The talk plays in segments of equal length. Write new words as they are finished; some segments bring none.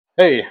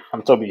Hey,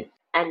 I'm Toby.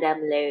 And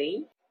I'm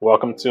Larry.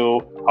 Welcome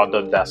to How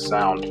Does That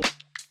Sound?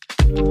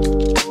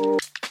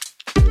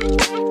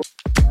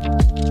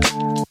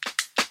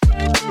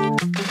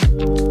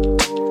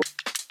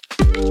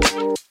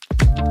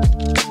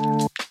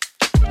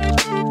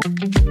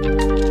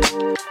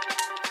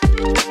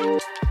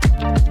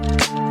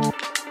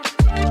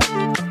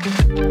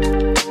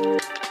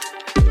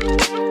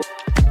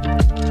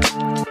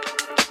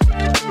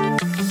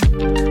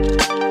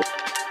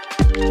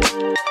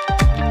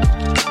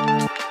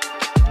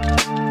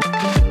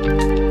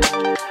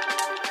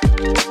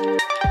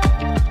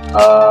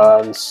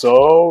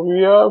 So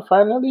we are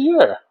finally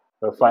here.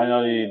 We're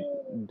finally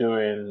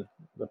doing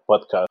the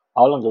podcast.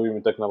 How long have we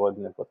been talking about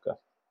doing the podcast?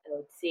 I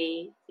would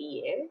say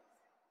years.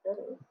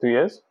 2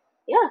 years?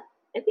 Yeah,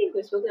 I think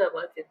we've spoken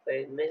about it for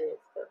a minute.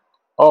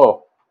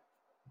 Oh,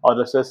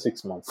 they said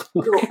 6 months.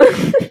 No,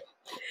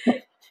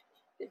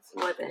 it's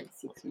more than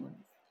 6 months.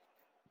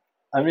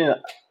 I mean,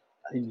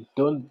 I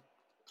don't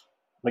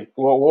like.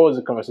 What was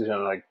the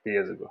conversation like 3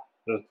 years ago?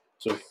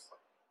 Just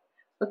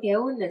Okay, I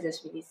wouldn't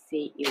necessarily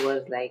say it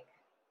was like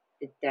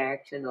the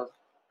direction of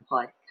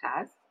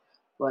podcast,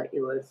 but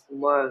it was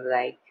more of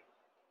like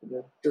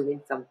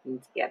doing something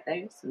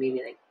together. So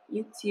maybe like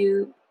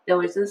YouTube. There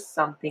was just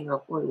something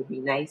of it would be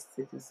nice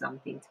to do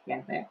something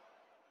together.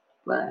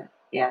 But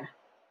yeah,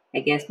 I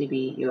guess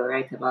maybe you're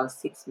right about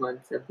 6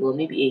 months ago,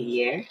 maybe a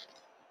year.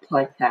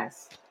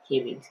 Podcast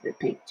came into the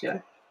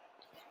picture,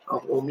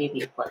 or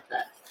maybe a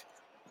podcast.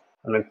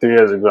 I mean, 3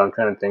 years ago, I'm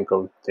trying to think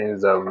of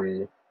things that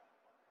we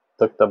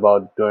talked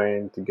about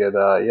doing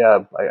together.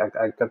 Yeah,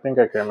 I think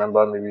I can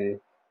remember maybe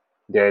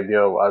the idea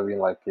of having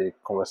like a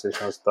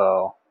conversation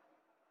style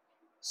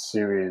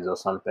series or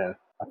something.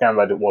 I can't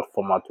remember what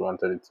format we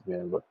wanted it to be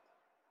in,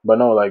 but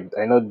no, like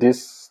I know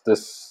this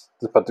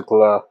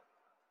particular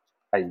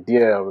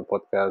idea of a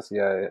podcast.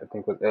 Yeah, I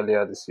think it was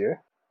earlier this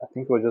year. I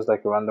think it was just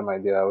like a random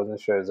idea. I wasn't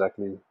sure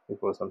exactly if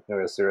it was something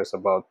we were serious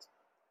about,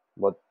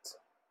 but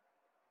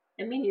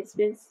I mean, it's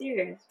been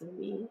serious for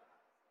me.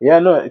 yeah,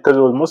 no, because it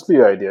was mostly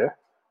your idea.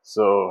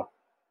 So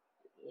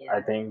Yeah.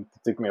 I think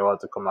it took me a while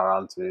to come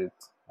around to it,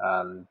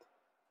 and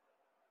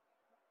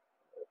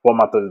what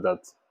matters is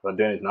that we're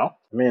doing it now.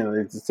 I mean,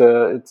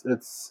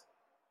 it's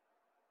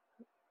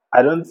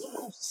I don't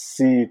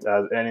see it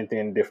as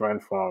anything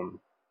different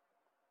from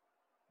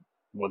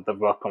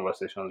whatever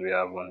conversations we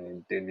have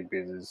on a daily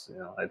basis.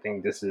 I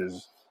think this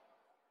is.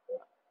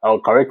 I'll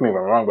correct me if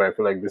I'm wrong, but I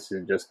feel like this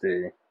is just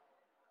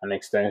an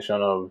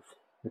extension of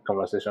the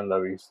conversation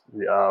that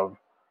we have.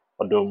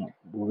 Although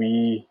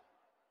we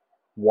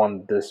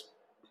want this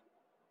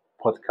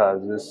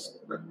podcast, this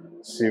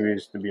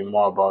series to be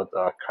more about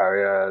our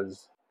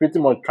careers, pretty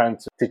much trying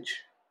to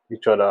teach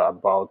each other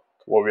about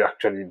what we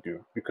actually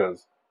do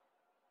because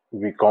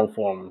we come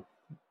from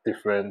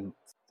different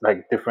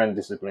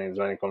disciplines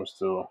when it comes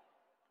to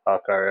our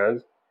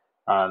careers.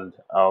 And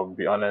I'll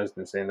be honest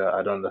in saying that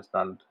I don't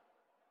understand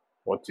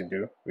what to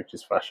do, which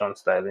is fashion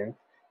styling,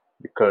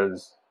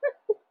 because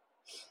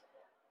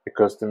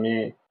to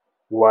me,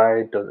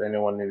 why does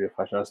anyone need a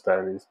fashion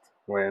stylist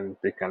when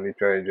they can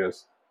literally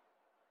just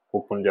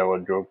open their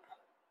wardrobe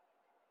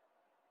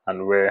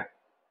and wear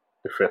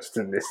the first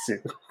thing they see?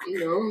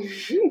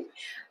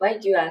 Why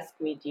do you ask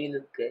me? Do you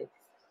look good?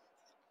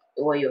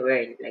 What you're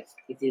wearing, like,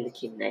 is it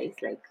looking nice?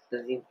 Like,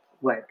 does it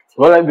work?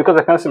 Well, like because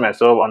I can't see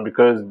myself, and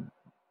because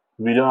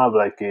we don't have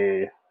like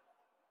a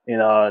in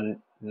our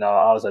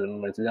house at the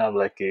moment, we don't have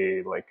like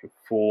a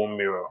full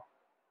mirror.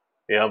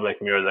 We have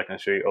like mirrors that can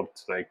show you up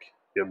to like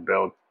your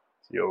belt,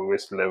 your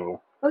waist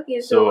level.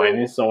 Okay, So I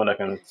need someone that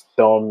can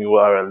tell me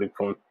what I look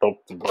from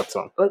top to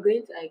bottom. we're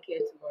going to IKEA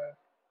tomorrow.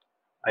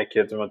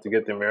 IKEA tomorrow to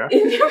get the mirror.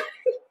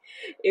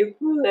 A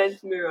full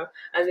length mirror,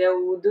 and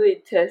then we'll do a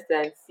test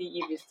and see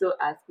if you still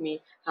ask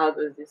me how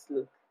does this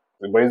look.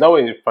 But is that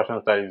what a fashion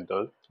stylist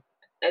does?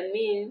 I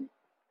mean,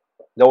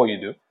 Is that what you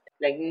do?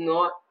 like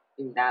not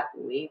in that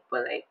way,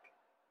 but like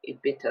a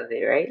bit of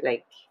it, right?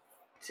 Like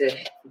to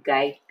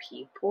guide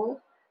people.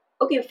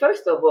 Okay,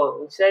 first of all,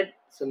 we've said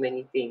so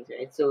many things,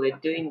 right? So we're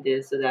doing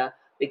this so that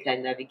we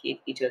can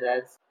navigate each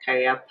other's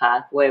career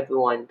path, what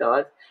everyone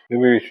does.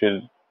 Maybe we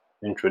should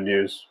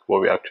introduce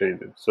what we actually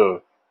do.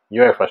 So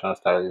you're a fashion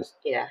stylist.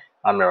 Yeah,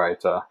 I'm a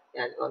writer.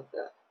 and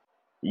author.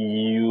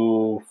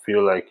 You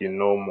feel like you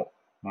know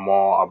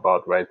more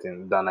about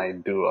writing than I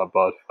do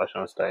about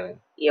fashion styling.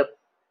 Yep.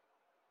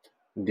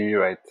 Do you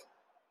write?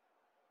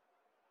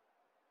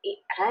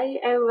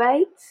 I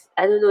write.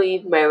 I don't know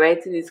if my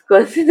writing is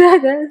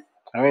considered as.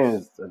 I mean,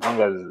 as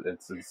long as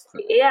it's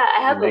Yeah,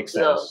 I have it a makes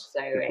blog, sense. so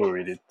I People write.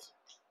 read it.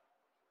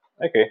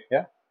 Okay,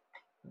 yeah,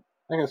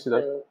 I can see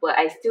that. But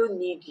I still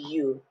need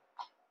you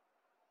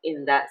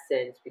in that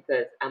sense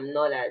because I'm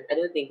not as. I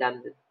don't think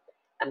I'm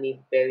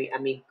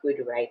a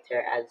good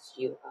writer as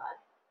you are.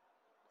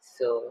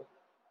 So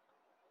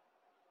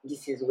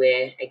this is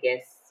where I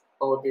guess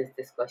all this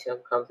discussion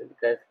comes in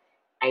because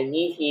I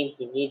need him,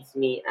 he needs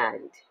me,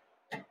 and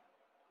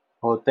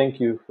Oh, thank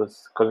you for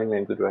calling me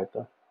a good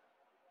writer.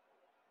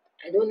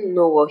 I don't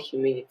know what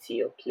humility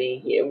you're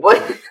playing here,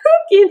 but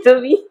okay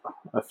to me.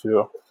 I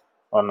feel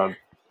honor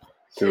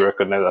to be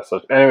recognized as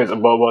such. Anyways,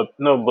 but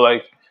no, but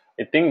like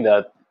I think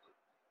that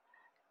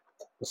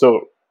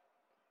so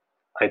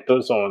I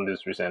told someone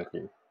this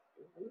recently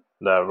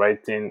that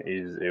writing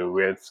is a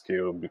weird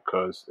skill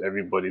because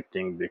everybody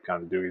thinks they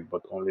can do it,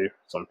 but only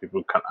some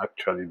people can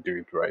actually do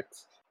it right.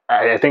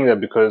 I think that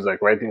because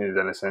like writing is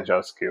an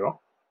essential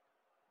skill.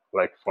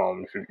 Like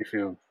from if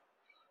you're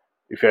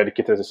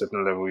educated to a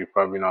certain level, you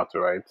probably know how to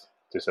write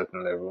to a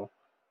certain level.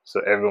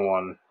 So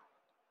everyone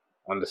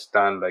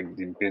understand like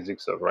the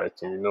basics of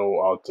writing. You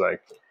know how to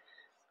like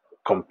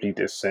complete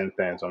a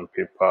sentence on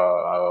paper,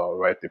 or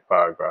write a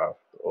paragraph,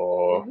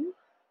 or Mm-hmm.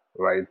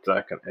 write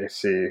like an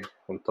essay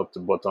from top to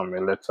bottom, a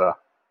letter.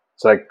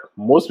 So like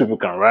most people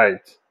can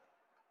write.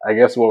 I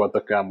guess what we're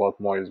talking about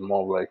more is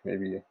more of like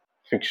maybe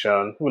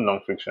fiction, even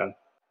non-fiction,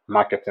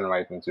 marketing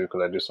writing too,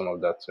 because I do some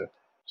of that too.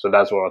 So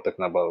that's what we're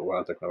talking about when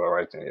I'm talking about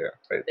writing here,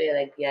 right? So you're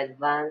like the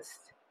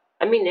advanced.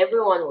 I mean,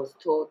 everyone was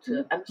told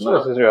to. I'm Not sure,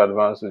 necessarily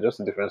advanced, it's just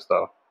a different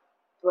style.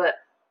 but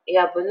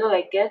yeah, but no,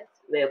 I get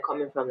where you're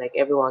coming from. Like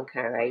everyone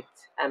can write.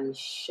 I'm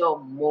sure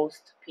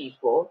most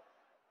people.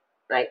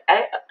 Like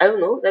I don't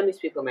know. Let me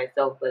speak for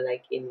myself. But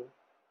like in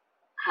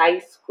high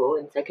school,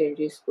 in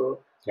secondary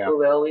school, Yeah. we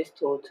were always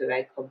told to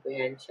write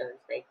comprehensions.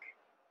 Like,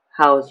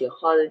 how was your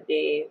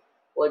holiday?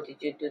 What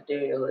did you do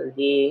during your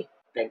holiday?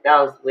 Like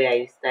that was where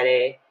I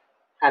started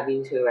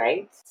having to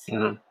write.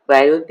 Hmm. But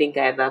I don't think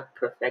I ever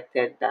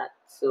perfected that.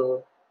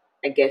 So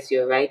I guess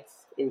you're right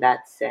in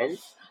that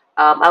sense.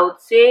 I would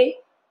say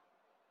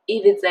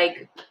if it's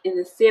like in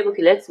the same,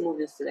 okay, let's move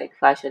this to like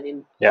fashion.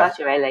 In Yeah.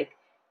 fashion, right? Like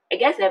I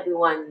guess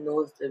everyone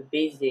knows the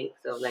basics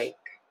of like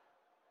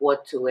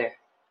what to wear.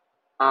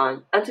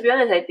 And to be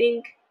honest, I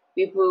think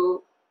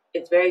people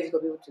it's very easy for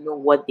people to know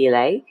what they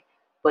like,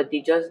 but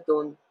they just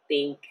don't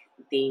think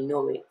they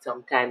know it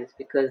sometimes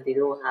because they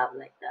don't have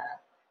like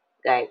that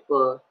guide.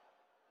 But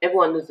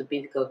everyone knows the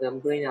basics of them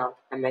going out.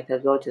 I might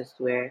as well just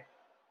wear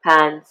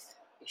pants,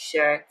 a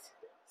shirt,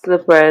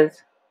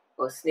 slippers,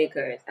 or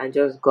sneakers and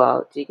just go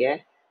out. Do you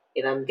get?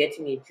 If I'm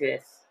getting a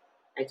dress,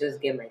 I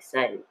just get my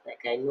size.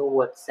 Like I know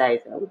what size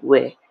I would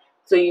wear.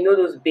 So you know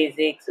those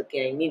basics.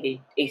 Okay, I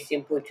need a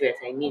simple dress.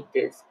 I need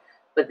this.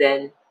 But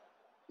then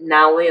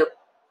now we're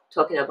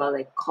talking about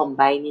like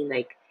combining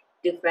like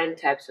different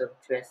types of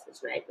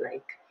dresses, right?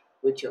 Like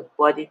with your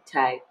body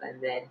type,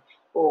 and then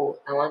oh,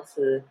 I want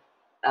to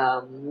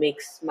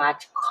mix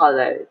match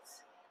colors.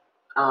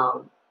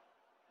 Um,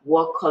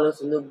 what colors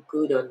will look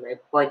good on my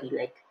body,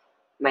 like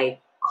my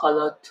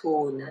color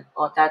tone, and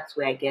all that's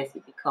where I guess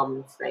it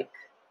becomes like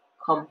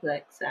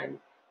complex and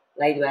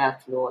why do I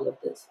have to know all of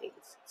those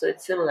things? So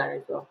it's similar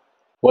as well.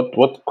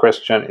 What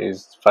question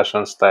is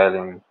fashion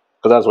styling?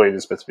 Because that's what it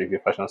is specifically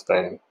fashion Mhm.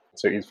 styling.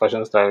 So is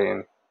fashion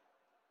styling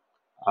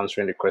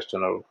answering the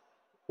question of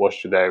what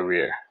should I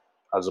wear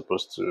as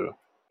opposed to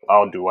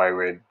how do I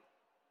wear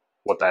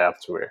what I have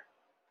to wear?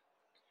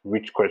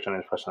 Which question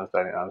is fashion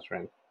styling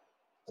answering?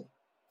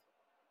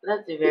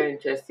 That's a very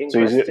interesting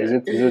So is it is question.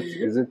 it is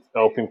it is it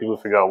helping people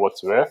figure out what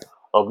to wear,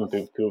 helping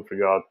people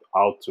figure out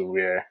how to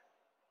wear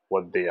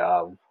what they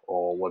have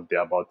or what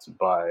they're about to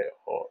buy,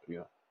 or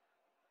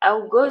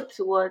I'll go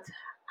towards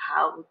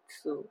how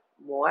to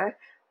more,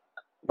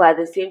 but at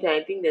the same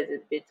time, I think there's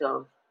a bit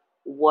of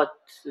what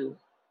to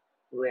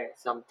wear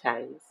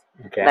sometimes.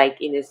 okay,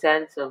 Like in the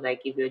sense of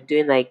like if you're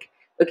doing like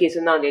okay,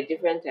 so now there are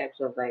different types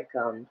of like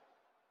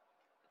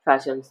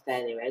fashion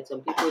styling, right?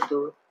 Some people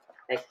do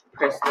like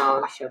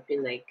personal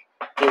shopping, like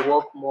they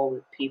work more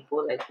with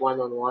people, like one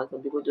on one.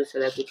 Some people do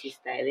celebrity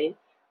styling.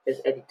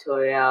 There's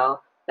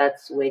editorial.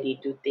 That's where they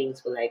do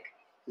things for like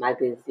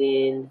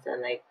magazines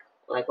and like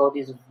all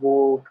these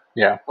Vogue,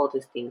 yeah, all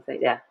these things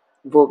like that,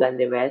 Vogue and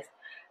the rest.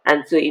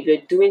 And so if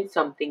you're doing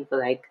something for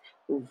like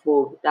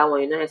Vogue, that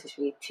one you're not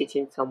necessarily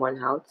teaching someone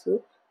how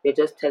to. You're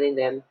just telling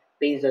them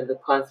based on the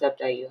concept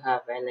that you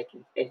have, right? Like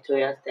in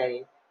editorial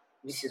styling,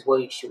 this is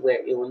what you should wear.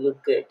 It will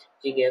look good.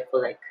 You get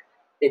for like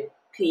the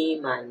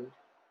theme and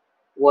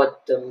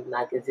what the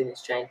magazine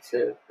is trying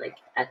to like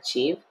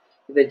achieve.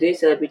 If you're doing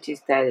celebrity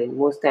styling,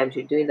 most times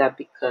you're doing that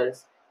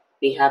because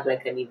they have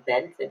like an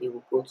event that they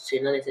will go to. So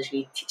you're not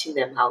necessarily teaching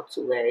them how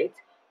to wear it,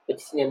 but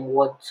teaching them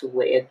what to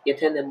wear. You're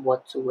telling them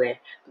what to wear.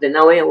 But then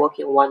now when you're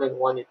working one on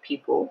one with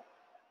people,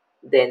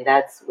 then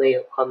that's where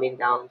you're coming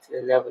down to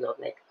the level of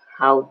like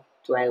how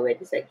do I wear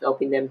this? Like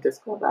helping them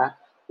discover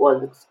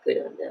what looks good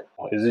on them.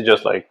 or is it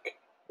just like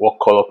what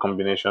color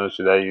combination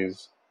should I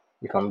use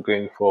if I'm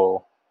going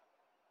for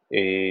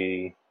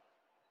a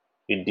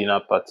a dinner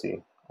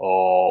party,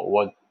 or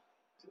what,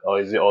 or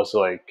is it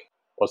also like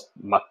what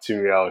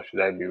material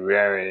should I be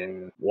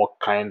wearing? What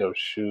kind of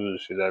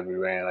shoes should I be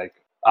wearing? Like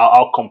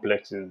how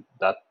complex is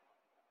that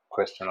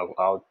question of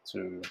how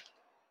to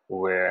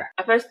wear?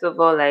 First of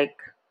all, like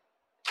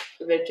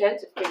if you're trying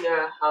to figure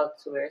out how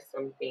to wear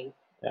something,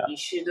 Yeah, you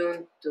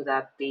shouldn't do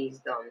that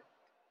based on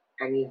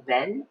an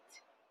event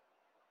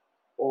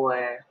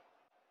or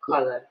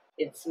color.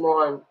 It's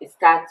more on, it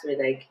starts with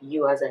like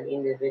you as an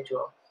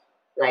individual,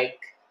 like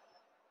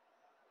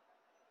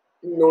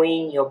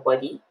knowing your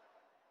body,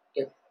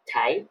 your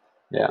type,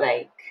 yeah,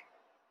 like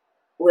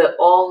we're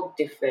all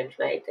different,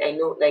 right? I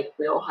know, like,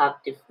 we all have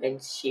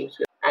different shapes.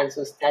 And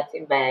so,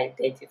 starting by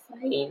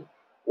identifying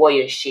what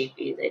your shape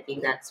is, I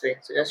think that's right.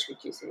 So, just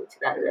reducing it to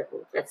that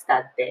level. Let's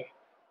start there,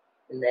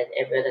 and then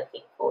every other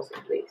thing falls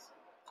in place.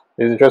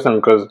 It's interesting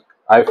because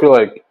I feel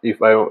like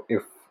if I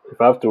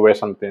have to wear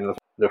something,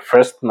 the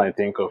first thing I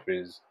think of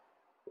is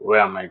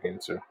where am I going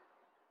to,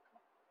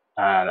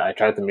 and I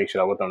try to make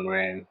sure that what I'm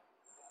wearing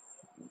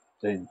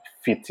is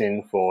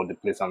fitting for the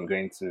place I'm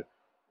going to.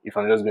 If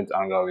I'm just going to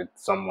hang out with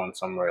someone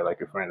somewhere,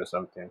 like a friend or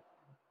something,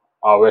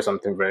 I'll wear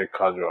something very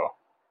casual.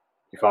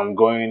 If I'm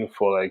going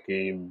for like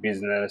a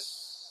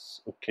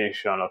business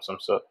occasion of some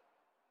sort,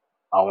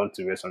 I want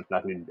to wear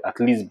something at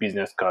least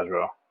business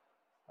casual.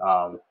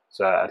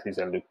 So at least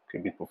I look a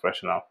bit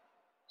professional.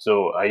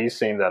 So are you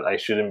saying that I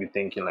shouldn't be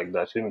thinking like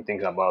that? I shouldn't be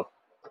thinking about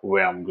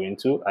where I'm going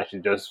to. I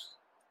should just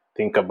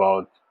think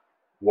about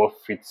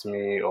what fits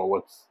me or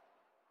what's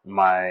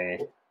my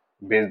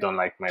based on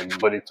like my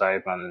body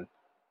type and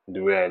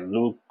the way I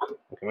look.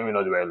 Okay, maybe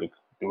not the way I look,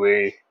 the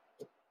way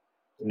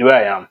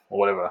I am or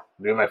whatever,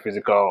 the way my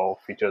physical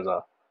features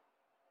are.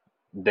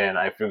 Then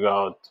I figure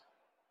out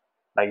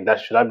like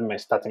that should that be my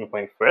starting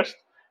point first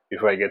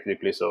before I get to the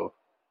place of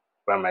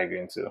where am I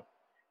going to.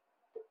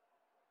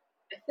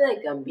 I feel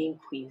like I'm being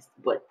quizzed,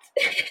 but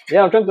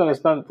Yeah, I'm trying to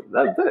understand.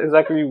 That's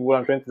exactly what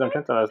I'm trying to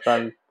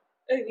understand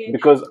okay,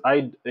 because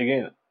I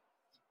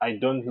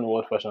don't know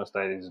what fashion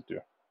stylists do.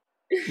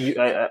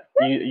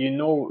 You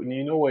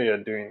know what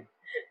you're doing,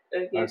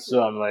 okay. and So,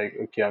 so I'm like,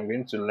 okay, I'm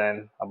going to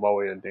learn about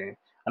what you're doing,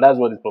 and that's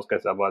what this podcast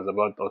is about. It's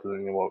about us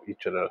learning what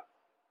each other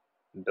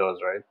does,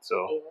 right?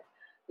 So yeah.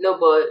 No,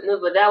 but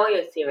that what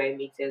you're saying right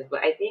makes sense.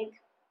 But I think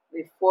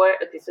before,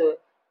 okay, so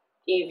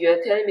if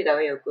you're telling me that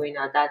when you're going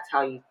out, that's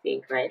how you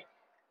think, right?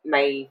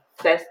 My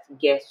first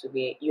guess would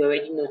be you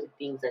already know the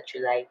things that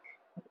you like.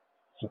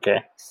 okay,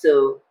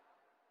 So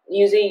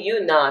using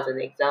you now as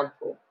an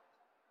example,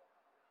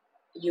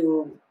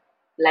 you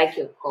like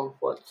your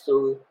comfort,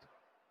 so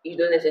you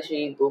don't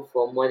necessarily go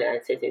for more than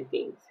certain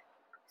things.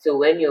 So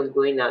when you're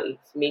going out, it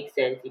makes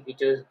sense if you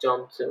just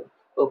jump to,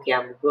 okay,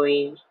 I'm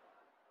going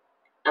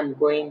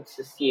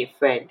to see a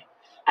friend.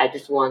 I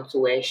just want to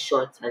wear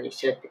shorts and a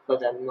shirt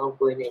because I'm not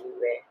going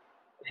anywhere.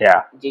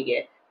 yeah, Do you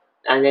get?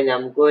 And then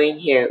I'm going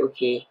here,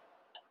 okay.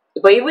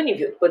 But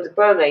the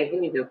problem is,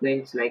 even if you're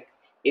going to like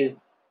a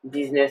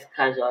business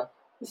casual,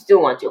 you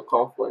still want your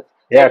comfort.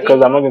 So I yeah, because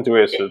think, I'm not going to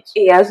wear a suit.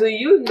 yeah. So I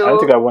don't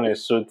think I worn a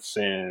suit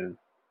since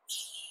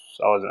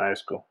I was in high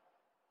school.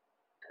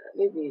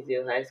 maybe it's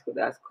your high school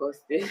that's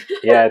caused it.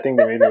 Yeah, I think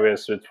they made me wear a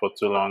suit for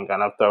too long,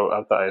 and after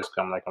high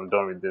school, I'm like, I'm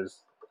done with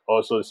this.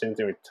 Also, the same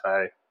thing with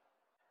tie.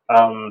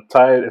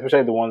 Tie,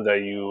 especially the ones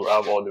that you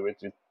have all the way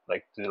to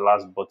like to the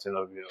last button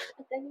of your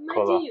I can imagine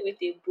collar. you with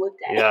a bow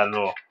tie. Yeah,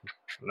 no,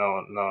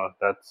 no, no,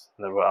 that's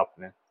never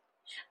happening.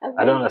 I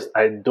bet you.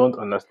 I don't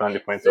understand the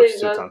point So of if I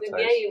suits was and to get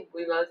ties. you,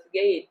 we must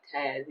get you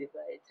tie as if by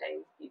the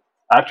time you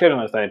I actually don't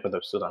understand the point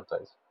of suits and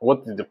ties.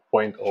 What is the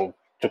point of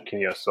choking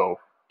yourself?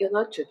 you're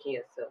not choking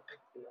yourself.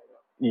 You know,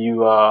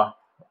 You are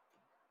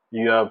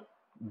you are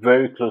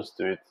very close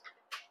to it.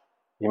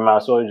 You might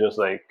as well just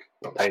like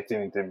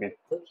tighten it a bit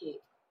okay,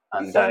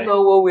 and this is die.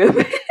 not what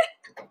we're.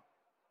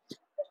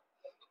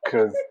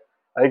 Because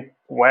like,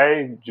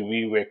 why do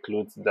we wear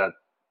clothes that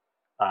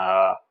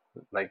are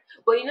like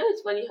But you know,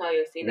 it's funny how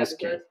you're saying that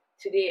risky? because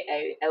today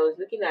I was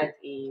looking at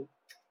a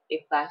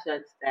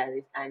fashion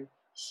stylist and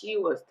she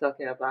was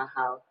talking about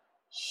how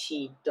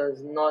she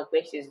does not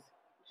when she's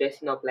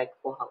dressing up like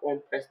for her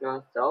own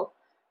personal self,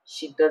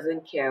 she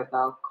doesn't care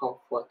about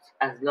comfort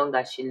as long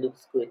as she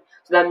looks good.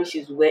 So that means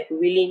she's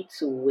willing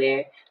to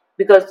wear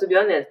because to be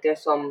honest,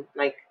 there's some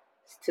like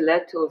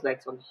stilettos,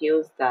 like some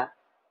heels that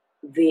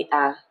they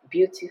are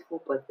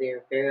beautiful but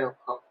they're very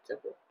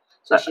uncomfortable.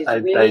 So she's I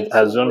willing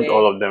to assumed wear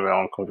all of them were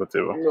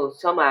uncomfortable. no,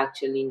 some are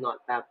actually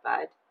not that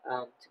bad,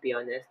 to be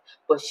honest.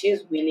 But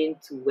she's willing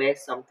to wear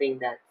something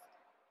that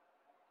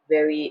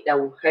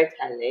will hurt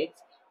her legs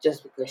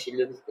just because she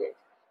looks good.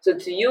 So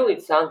to you,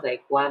 it sounds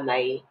like why am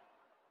I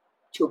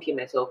choking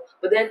myself?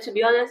 But then, to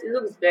be honest, it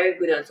looks very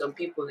good on some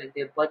people, like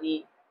their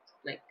body,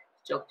 like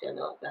structure and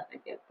all that,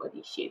 like their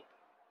body shape.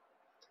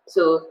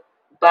 So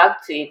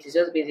back to it, it's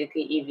just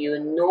basically if you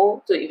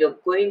know. So if you're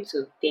going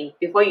to think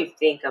before you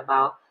think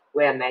about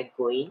where am I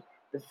going,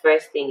 the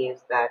first thing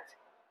is that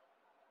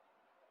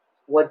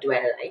what do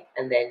I like,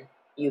 and then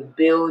you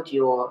build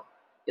your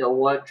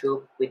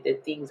wardrobe with the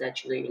things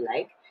that you know you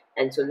like.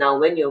 And so now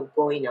when you're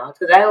going out,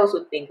 because I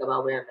also think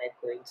about where am I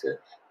going to,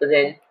 but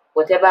then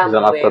whatever It's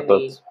an I'm wearing,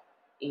 afterthought. It's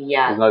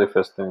yeah, not the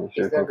first thing you it's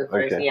should not think. the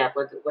first Okay. thing, yeah,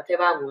 but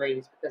whatever I'm wearing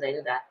is because I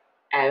know that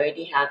I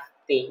already have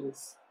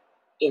things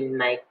in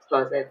my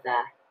closet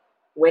that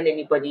when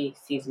anybody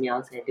sees me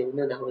outside, they will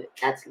know that oh,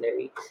 that's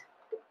Lyrics.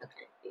 That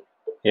kind of thing.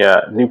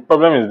 Yeah. The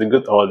problem is the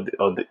good or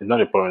not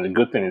the problem. The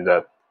good thing is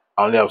that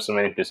I only have so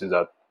many places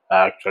that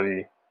I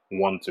actually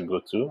want to go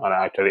to and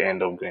I actually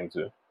end up going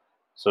to.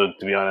 So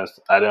to be honest,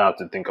 I don't have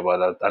to think about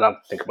that. I don't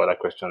have to think about that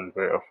question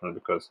very often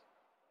because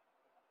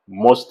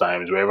most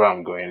times wherever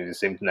I'm going is the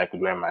same thing I could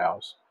wear in my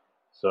house.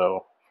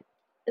 So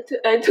To me,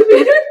 I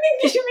don't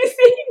think you should be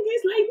saying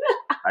this like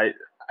that.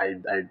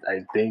 I I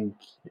think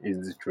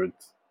it's the truth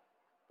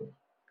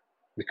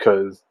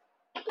because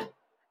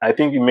I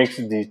think it makes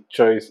the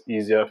choice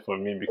easier for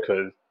me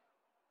because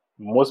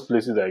most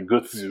places I go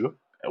to,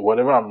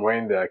 whatever I'm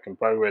wearing there, I can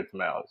probably wear it to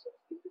my house.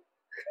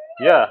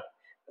 Yeah,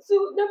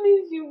 So that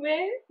means you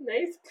wear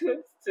nice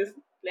clothes to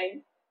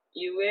like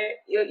you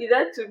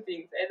either two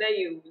things. Either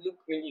you look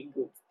really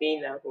good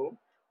staying at home,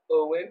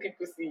 or when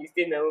people see you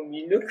staying at home,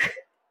 you look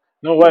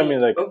no, what I the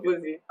mean like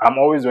opposite. I'm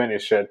always wearing a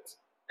shirt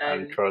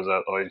and And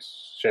trousers or a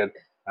shirt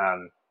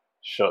and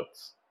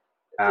shorts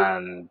so,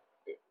 and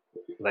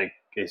like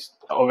it's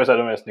obviously I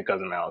don't wear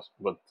sneakers in my house,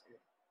 but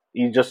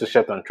it's just a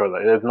shirt and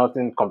trouser. There's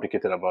nothing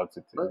complicated about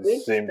it. It's we're the going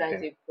to same start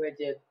thing. a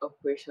project,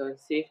 Operation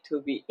Save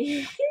Toby.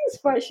 It's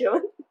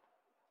fashion.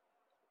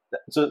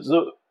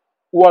 So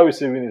who are we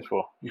saving it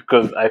for?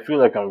 Because I feel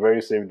like I'm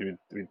very saved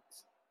with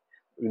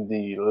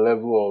the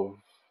level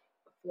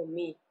For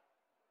me,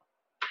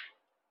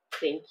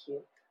 thank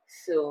you.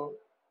 So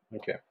of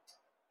okay.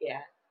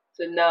 yeah.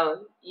 So now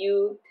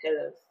you tell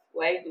us,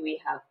 why do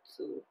we have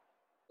to?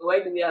 Why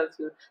do we have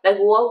to? Like,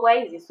 what?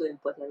 Why is this so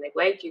important? Like,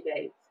 why do you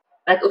guys?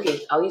 Like, okay,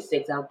 I'll use the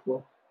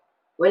example.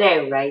 When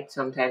I write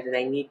sometimes and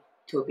I need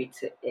Toby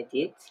to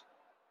edit,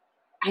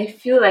 I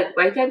feel like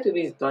by the time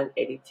Toby is done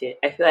editing,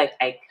 I feel like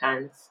I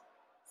can't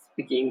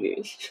speak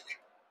English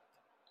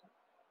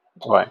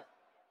Why?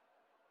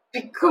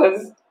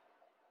 because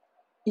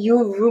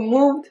you've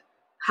removed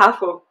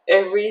half of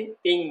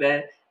everything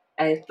that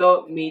I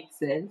thought made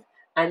sense,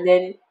 and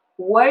then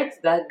words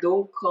that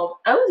don't come.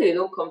 I would say they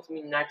don't come to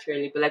me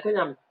naturally, but like when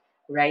I'm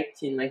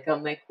writing, like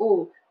I'm like,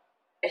 oh,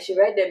 I should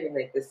write them in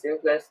like the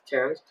simplest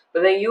terms,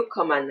 but then you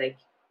come and like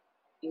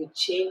you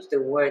change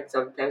the word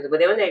sometimes, but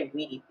then when I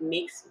read it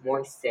makes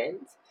more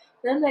sense.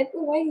 And I'm like,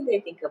 oh, why did I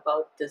think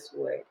about this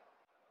word?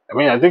 I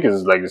mean, I think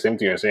it's like the same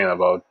thing you're saying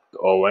about,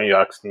 or when you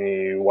ask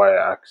me why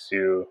I ask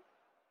you,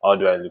 how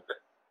do I look?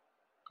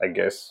 I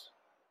guess,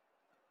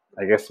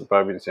 I guess it's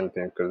probably the same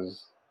thing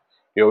because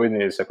you always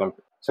need a second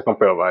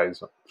pair of eyes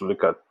to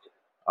look at.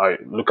 I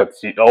look at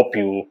see help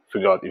you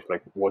figure out if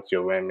like what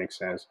you're wearing makes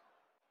sense.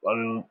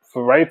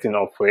 For writing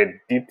or for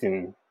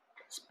editing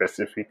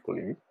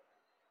specifically,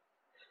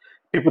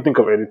 people think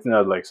of editing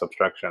as like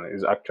subtraction.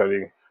 It's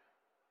actually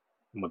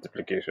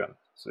multiplication.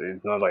 So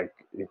it's not like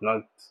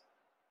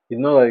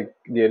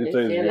the editor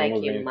Is is there like a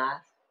removing.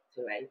 math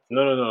to writing?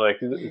 No. Like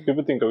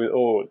people think of it.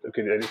 Oh,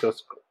 okay. The editor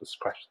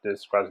scratched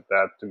this, scratched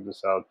that, took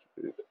this out,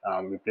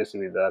 replaced it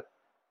with that.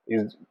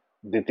 Is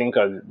they think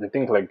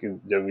like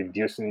they're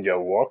reducing their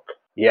work.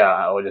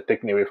 Yeah, or they're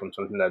taking away from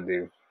something that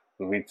they've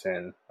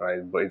written,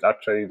 right? But it's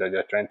actually that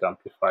they're trying to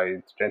amplify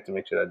it, trying to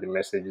make sure that the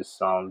message is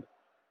sound,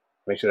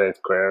 make sure that it's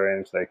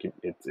coherent, like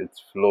it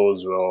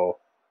flows well,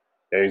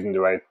 they're using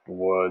the right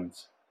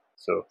words.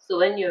 So So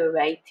when you're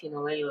writing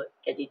or when you're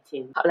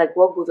editing, like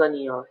what goes on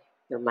in your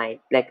mind?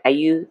 Like, are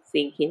you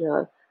thinking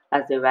of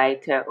as the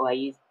writer or are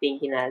you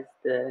thinking as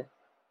the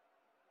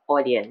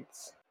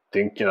audience?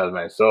 thinking as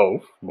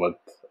myself, but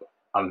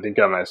I'm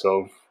thinking of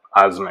myself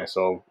as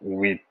myself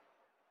with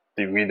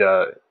the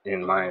reader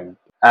in mind.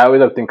 I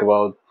always have to think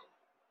about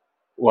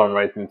who I'm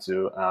writing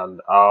to and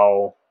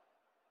how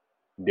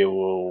they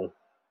will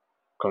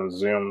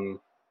consume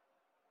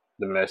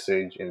the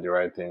message in the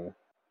writing.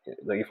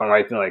 Like if I'm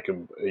writing like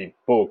a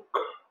book,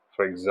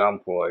 for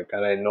example, like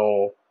and I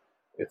know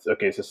it's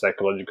okay, it's a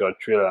psychological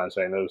thriller, and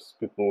so I know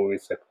people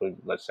with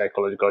like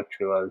psychological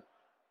thrillers,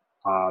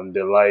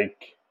 they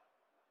like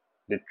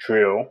the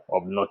thrill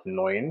of not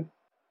knowing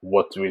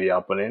what's really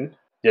happening.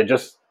 They're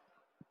just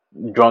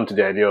drawn to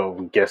the idea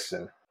of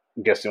guessing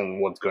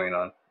what's going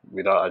on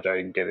without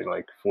actually getting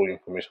like full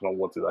information on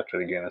what is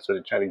actually going on. So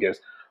they try to guess,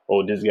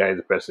 oh, this guy is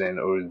the person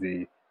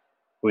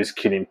who is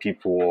killing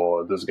people,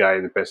 or this guy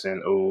is the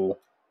person who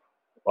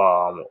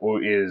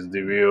is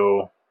the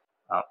real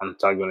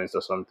antagonist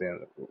or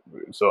something.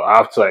 So I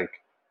have to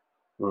like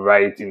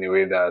write in a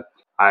way that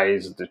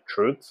hides the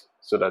truth,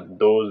 so that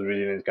those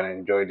reading it can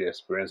enjoy the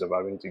experience of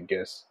having to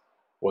guess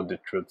what the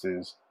truth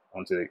is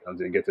until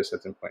they get to a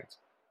certain point.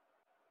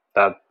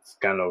 That's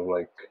kind of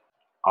like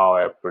how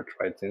I approach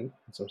writing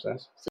in some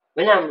sense.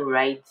 When I'm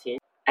writing,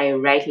 I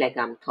write like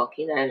I'm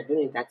talking, and I don't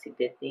know if that's a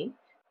good thing.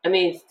 I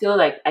mean, it's still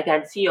like I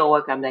can see your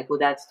work. I'm like, oh,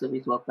 that's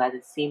Toby's work, but at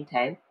the same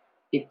time,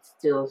 it's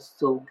still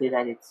so good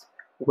and it's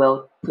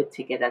well put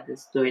together. The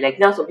story, like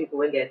now, some people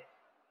when they're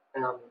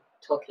um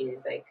talking,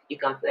 it's like you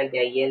can feel like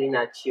they're yelling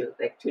at you,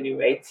 like truly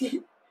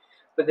writing.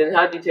 But then,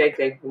 how do you try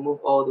to like remove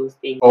all those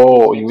things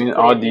Oh, you and to mean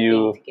put how do everything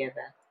you?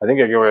 together? I think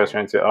I get what you're Yeah,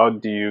 trying to say. How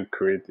do you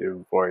create a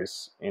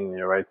voice in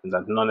your writing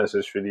that not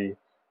necessarily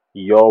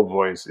your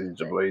voice is,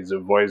 but it's a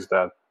voice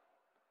that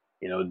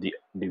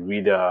the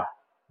reader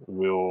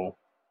will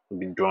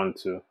be drawn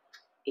to,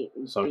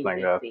 something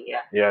like that. exactly.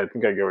 Yeah, Yeah, I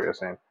think I get what you're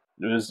saying.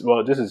 This is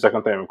the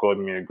second time you called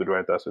me a good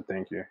writer, so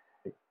thank you.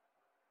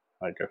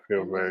 Like I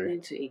feel I'm just very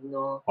going to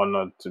ignore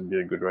honored to be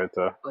a good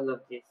writer. all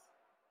of this.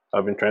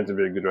 I've been trying to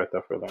be a good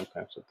writer for a long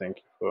time, so thank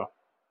you for.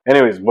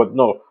 Anyways, but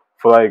no,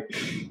 for like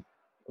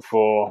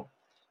for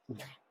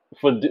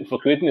for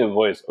creating a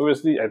voice,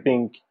 obviously, I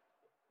think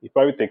it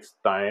probably takes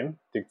time.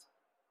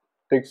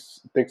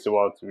 Takes a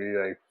while to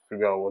really like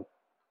figure out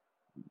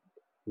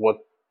what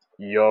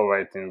your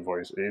writing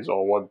voice is,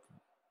 or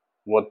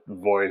what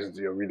voice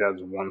your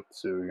readers want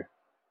to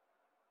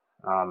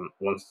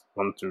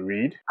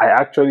read. I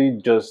actually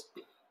just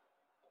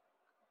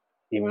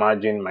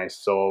imagine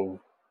myself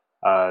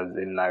as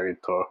a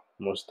narrator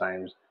most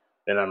times.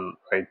 Then I'm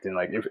writing,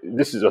 like, if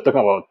this is, we're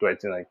talking about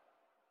writing like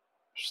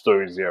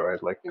stories here,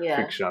 right? Like Yeah,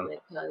 fiction.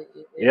 like how did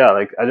you yeah. Yeah,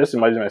 like I just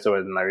imagine myself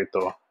as a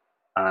narrator,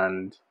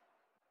 and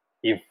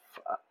if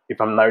if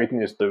I'm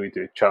narrating a story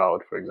to a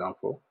child, for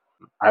example,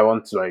 I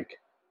want to like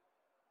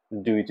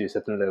do it to a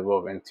certain level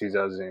of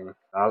enthusiasm.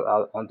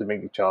 I want to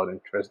make the child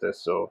interested,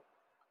 so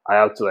I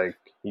have to like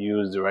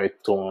use the right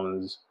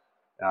tones,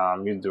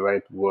 use the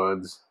right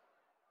words,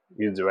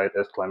 use the right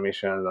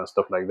exclamations and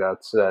stuff like that,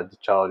 so that the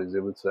child is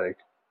able to like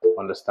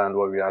understand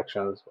what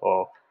reactions,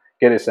 or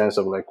get a sense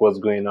of like what's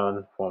going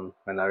on from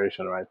my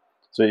narration, right?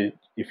 So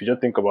if you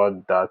just think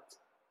about that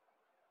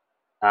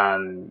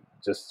and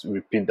just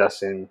repeat that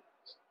same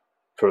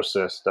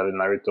process that a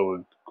narrator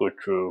would go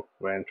through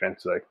when trying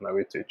to like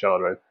narrate to a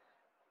child, right?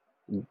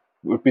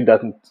 Repeat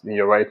that in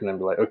your writing and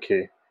be like,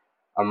 okay,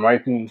 I'm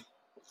writing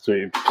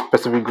to a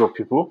specific group of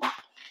people,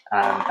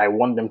 and I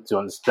want them to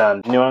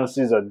understand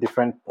nuances at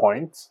different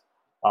points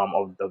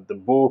of the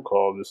book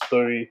or of the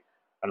story.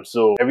 And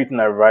so everything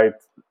I write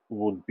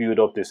would build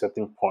up to a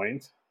certain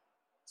point,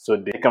 so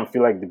they can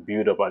feel like the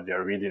build up as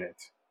they're reading it,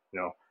 you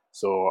know.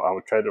 So I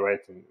would try to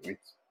write with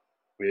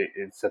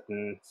a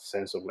certain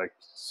sense of like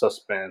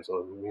suspense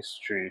or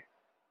mystery,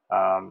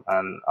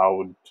 and I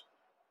would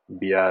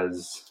be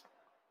as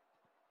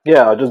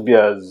yeah, I'll just be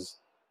as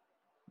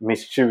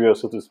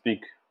mischievous, so to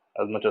speak,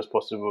 as much as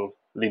possible,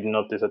 leading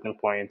up to a certain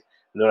point.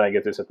 And then I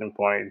get to a certain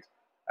point,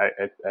 I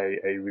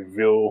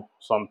reveal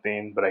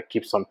something, but I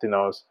keep something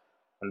else,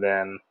 and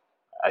then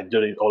I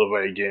do it all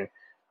over again.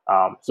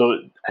 So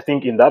I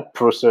think in that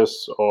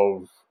process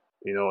of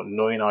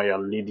knowing how you're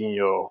leading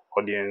your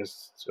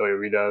audience or your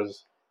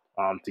readers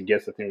to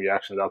get certain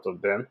reactions out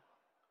of them,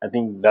 I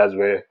think that's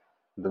where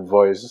the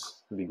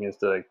voice begins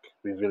to like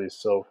reveal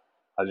itself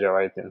as you're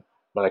writing.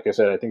 But like I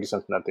said, I think it's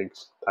something that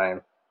takes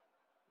time.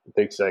 It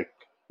takes like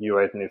you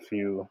writing a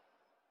few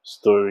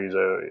stories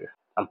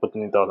and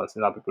putting it out and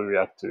seeing how people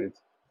react to it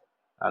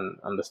and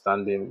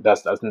understanding. I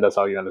think that's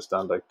how you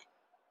understand like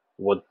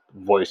what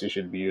voice you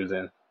should be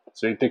using.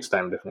 So it takes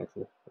time,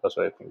 definitely. That's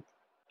what I think.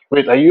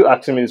 Wait, are you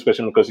asking me this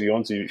question because you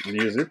want to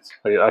use it?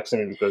 Or are you asking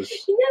me because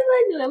You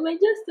never know. I might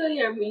just tell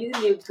you I'm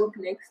releasing a book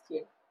next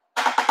year.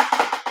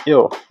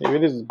 yo, if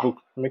it is book,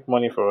 make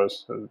money for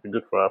us. It'll be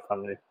good for our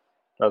family.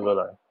 That's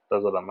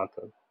all that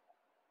matters.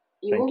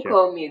 You Thank won't you.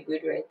 call me a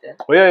good writer.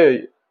 Oh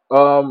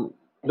yeah.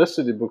 Let's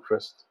see the book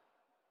first.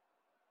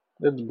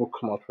 Let the book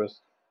come out first.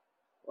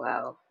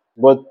 Wow.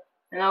 But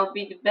And I'll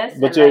be the best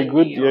but seller in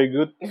New you're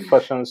York. a good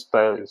fashion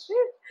stylist,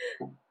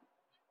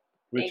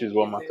 which Thank is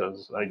what you very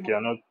matters. Like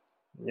you're not.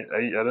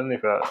 I don't know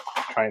if you're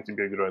trying to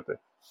be a good writer,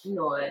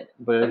 No,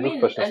 but you're I a good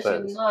mean, fashion I should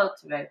stylist. know how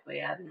to write, but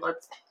yeah, I'm not.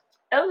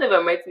 I don't know if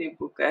I'm writing a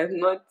book. I'm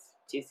not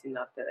chasing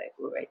after like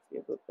who writing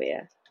a book, but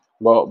yeah.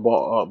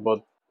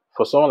 But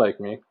for someone like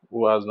me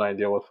who has no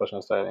idea what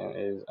fashion styling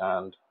is,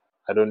 and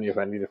I don't know if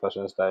I need a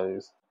fashion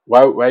stylist,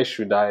 why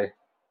should I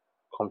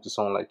come to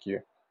someone like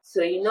you?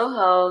 So you know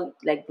how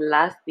like the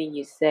last thing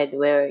you said,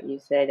 where you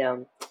said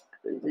the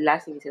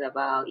last thing you said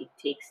about how it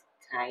takes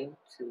time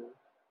to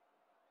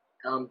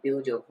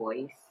build your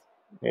voice.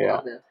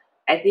 Yeah. Well,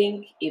 I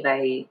think if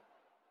I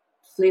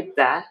flip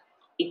that,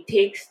 it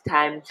takes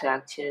time to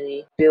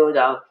actually build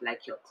out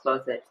like your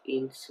closet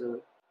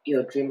into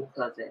your dream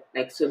closet.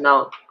 Like so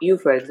now you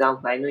for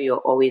example, I know you're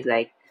always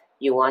like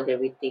you want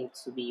everything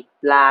to be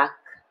black,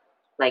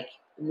 like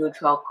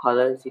neutral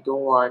colors. You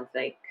don't want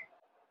like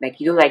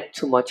you don't like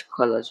too much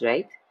colors,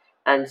 right?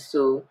 And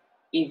so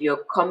if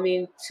you're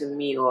coming to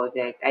me or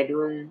like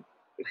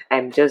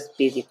I'm just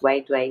basic, why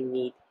do I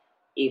need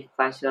a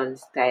fashion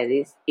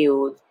stylist? It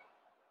would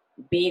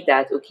be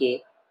that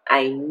okay,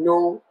 I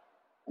know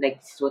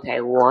like this is what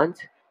I want.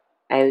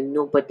 I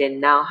know, but then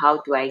now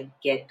how do I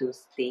get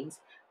those things?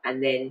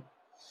 And then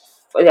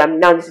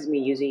now this is me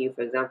using you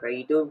for example.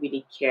 You don't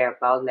really care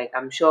about like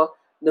I'm sure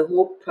the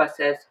whole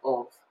process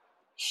of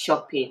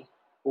shopping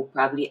will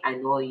probably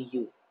annoy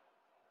you.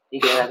 You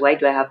get like why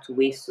do I have to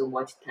waste so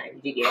much time?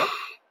 You get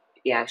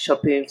yeah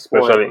shopping for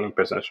Especially in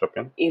person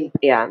shopping.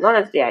 not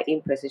necessarily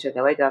in person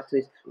shopping. Why do I have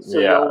to? So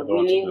Yeah, you're I don't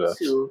want to do willing that.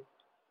 to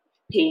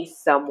pay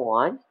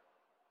someone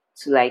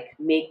to like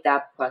make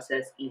that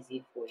process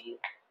easy for you.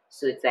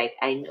 So it's like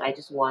I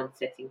just want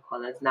certain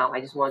colors. Now I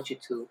just want you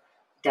to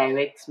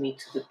direct me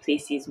to the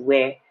places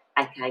where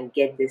I can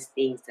get these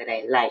things that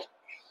I like.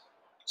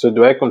 So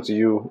do I come to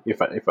you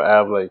if I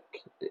have like,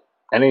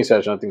 I know you said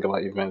I shouldn't think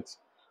about events,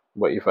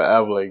 but if I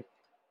have like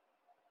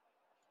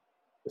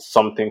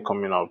something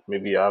coming up,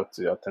 maybe I have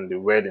to attend the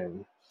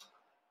wedding.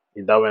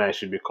 Is that when I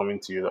should be coming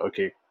to you? Like,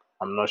 okay,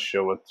 I'm not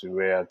sure what to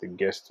wear as a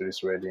guest to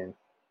this wedding.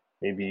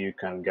 Maybe you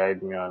can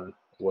guide me on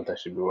what I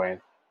should be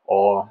wearing.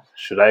 or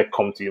should I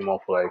come to you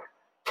more for like,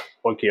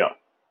 okay,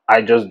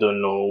 I just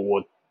don't know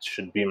what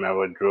should be my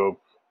wardrobe.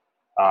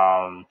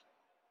 Um,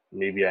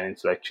 Maybe I need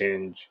to like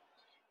change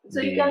So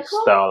you the can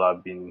come. style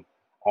I've been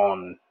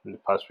on in the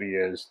past few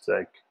years to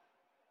like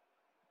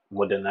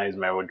modernize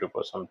my wardrobe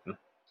or something.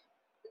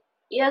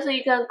 Yeah, so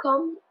you can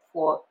come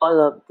for all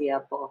of the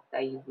above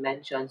that you've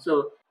mentioned.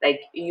 So,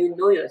 like, you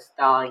know your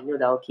style, you know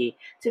that, okay,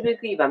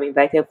 typically if I'm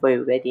invited for a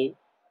wedding,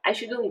 I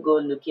shouldn't go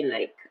looking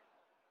like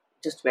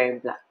just wearing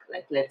black.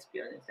 Like, let's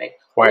be honest. Like,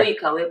 although Why? you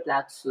can wear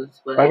black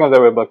suits, but Why can't I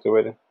wear black to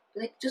wedding?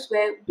 like just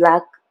wear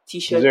black Is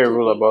t-shirt there a to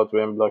rule me. about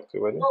wearing black to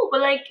wedding? No,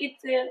 but like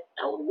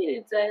I would mean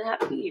it's a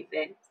happy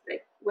event.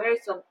 Like wear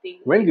something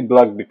When like did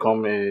black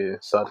become a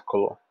sad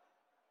color?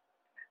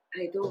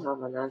 I don't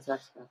have an answer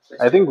to that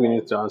I question think we right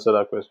need to now. answer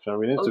that question.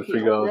 We need to Okay,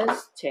 figure out.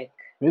 let's check.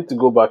 We need to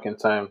go back in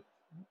time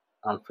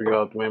and figure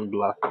out when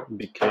black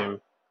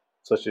became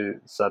such a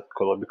sad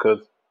color because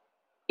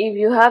If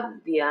you have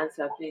the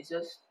answer, please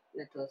just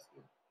let us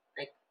know.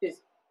 Like, please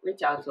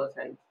reach out to us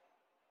and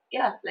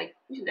yeah, like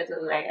you should let us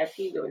know. Like, I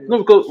actually don't no,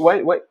 know. because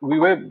why we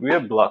wear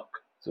black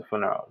to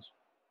funerals.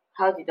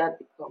 How did that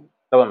become?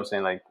 That's what I'm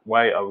saying. Like,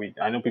 why are we?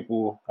 I know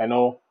people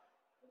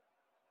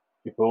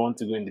want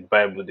to go in the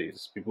Bible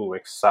days. People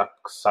wear sack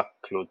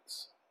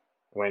clothes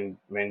when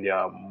they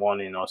are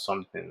mourning or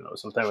something, or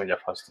sometimes when they're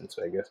fasting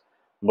too, I guess.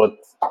 But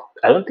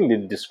I don't think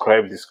they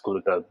describe this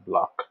cloth as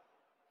black.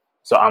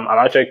 So I'm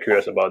actually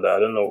curious about that. I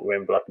don't know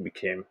when black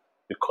became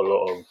the color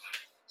of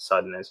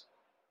sadness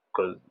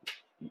because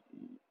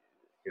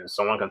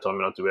someone can tell me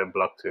not to wear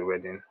black to a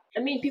wedding. I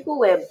mean, people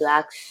wear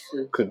black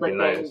suits, Could be but then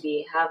nice.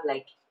 they have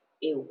like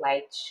a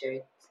white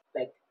shirt,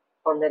 like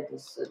under the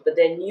suit. But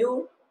then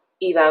you,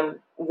 if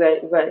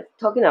we're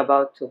talking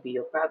about Toby,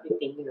 you're probably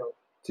thinking of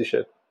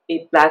T-shirt.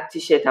 a black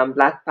t-shirt and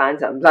black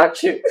pants and black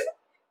shoes.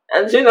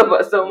 I'm dreaming about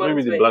Maybe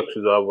someone's the black wedding.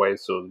 shoes have white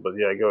soles, but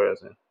yeah, I get what you're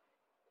saying.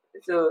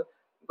 So,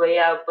 but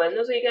yeah, but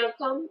no, so you can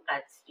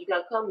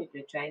come if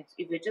you're trying to,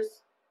 if you're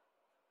just,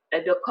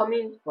 if you're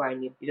coming for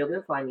if you're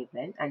going for an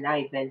event and that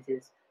event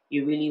is,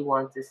 you really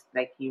want this,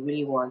 like you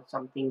really want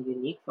something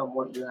unique from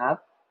what you have,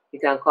 you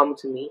can come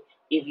to me.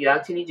 If you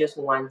actually just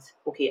want,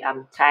 okay,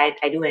 I'm tired,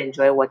 I don't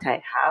enjoy what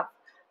I have,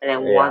 and I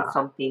want Yeah,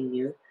 something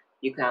new,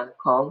 you can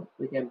come,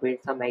 we can bring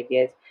some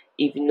ideas.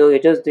 If you know you're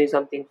just doing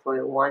something for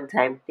a one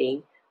time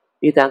thing,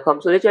 you can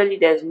come. So literally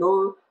there's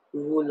no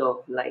rule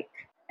of like,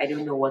 I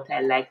don't know what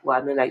I like,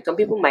 what I don't like. Some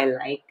people might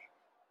like,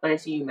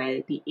 honestly, you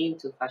might be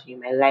into fashion, you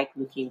might like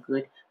looking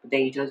good, but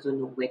then you just don't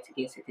know where to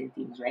get certain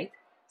things, right?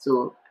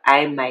 So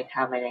I might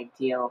have an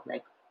idea of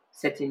like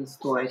certain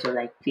stores or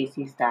like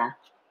places that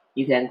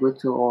you can go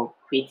to or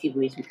creative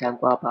ways we can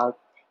go about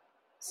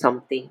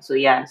something. So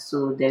yeah,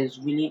 so there's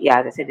really, yeah,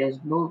 as I said, there's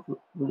no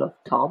rule of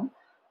thumb,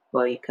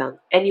 but you can,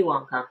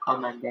 anyone can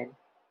come and then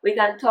we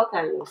can talk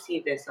and we'll see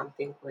if there's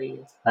something for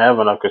you. I have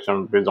another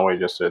question based on what you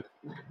just said.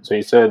 So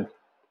you said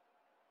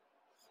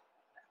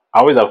I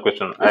always have a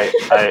question.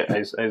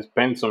 I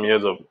spent some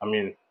years of I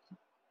mean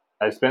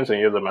I spent some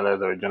years of my life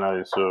as a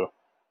journalist, so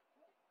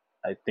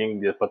I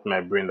think there's part of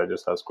my brain that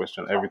just has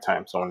question every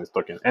time someone is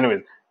talking.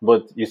 Anyways,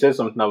 but you said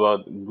something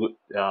about good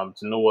to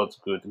know what's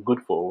good.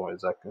 Good for what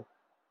exactly?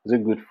 Is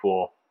it good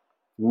for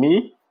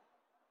me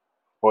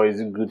or is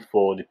it good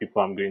for the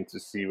people I'm going to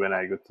see when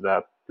I go to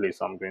that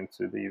place I'm going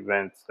to the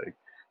event? Like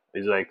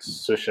is it like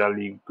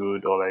socially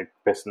good or like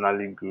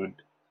personally good?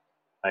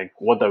 Like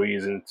what are we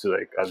using to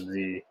like as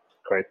the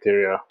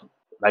criteria?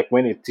 Like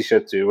when a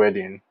t-shirt to a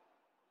wedding,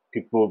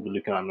 people will be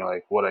looking at me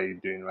like, "What are you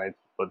doing?" Right?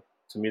 But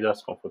to me,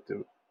 that's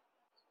comfortable.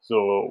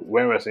 So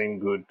when we're saying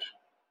good,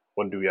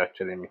 what do we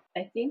actually mean?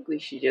 I think we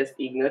should just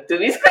ignore to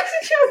this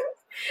question.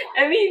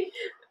 I mean,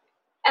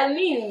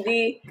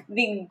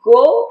 the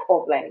goal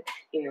of like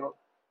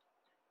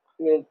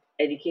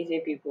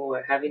educating people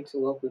or having to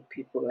work with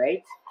people,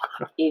 right?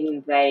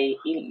 In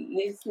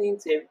listening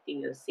to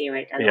everything you're saying,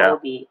 right, and Yeah, all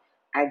the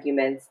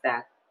arguments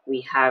that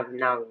we have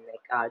now in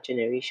like our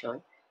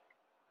generation,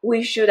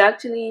 we should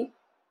actually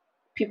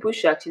people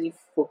should actually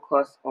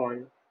focus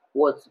on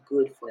what's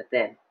good for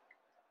them.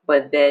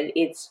 But then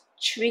it's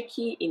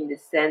tricky in the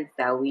sense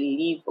that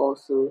we live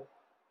also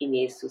in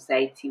a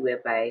society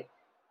whereby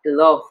a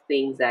lot of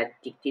things are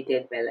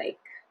dictated by like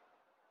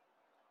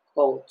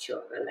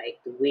culture, like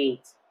the way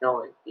it's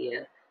done.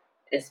 Yeah.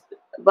 It's,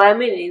 but I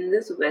mean, in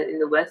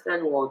the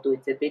Western world, though,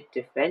 it's a bit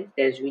different.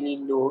 There's really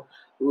no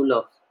rule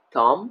of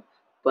thumb.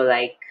 But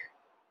like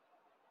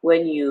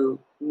when you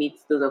meet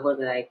those of us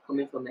that are like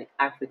coming from like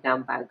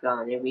African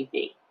background and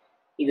everything,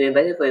 if you're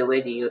invited for a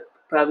wedding, you're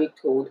probably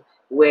told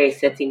wear a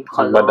certain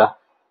color, agbada.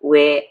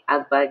 wear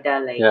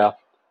agbada, like Yeah,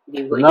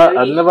 they I've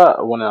already. never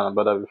worn an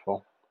agbada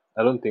before.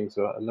 I don't think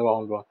so. I've never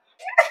owned one.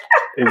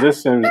 It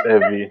just seems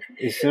heavy.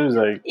 It seems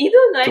like You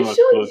don't know. too I much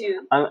showed clothes.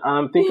 you. And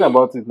I'm thinking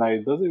about it now.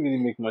 It doesn't really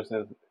make much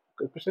sense,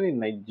 especially in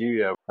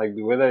Nigeria. Like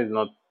the weather is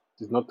not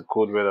it's not the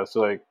cold weather,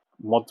 so like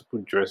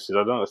multiple dresses.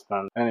 I don't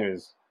understand.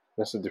 Anyways,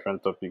 that's a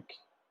different topic.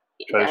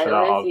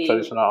 Honestly,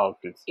 traditional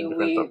outfits, a if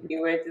different we topic. if we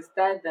were to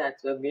start that,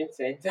 we're going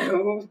to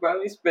enter. We'll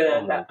probably spend Oh my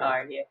another god!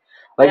 hour here.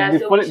 But Like yeah, the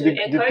so we funny, should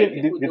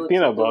encourage people the though thing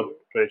to about do.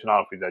 traditional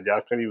outfits that they're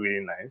actually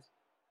really nice,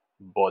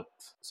 but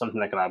something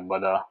like an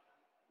agbada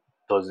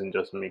doesn't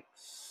just make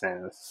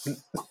sense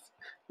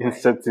in Right.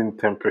 certain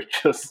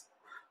temperatures.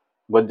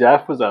 But the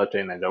outfits are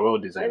actually nice. They're well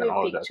Let designed and me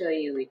all of that. picture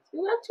you with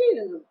you.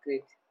 Actually look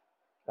good.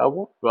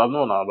 I've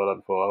known agbada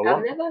before. I I've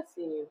want never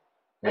seen you.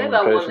 I in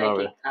never worn like traditional a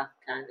way.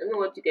 kaftan. I don't know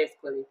what you guys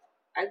call it.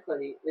 I call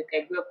it like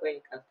I grew up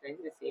wearing kaftan.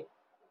 It's the same.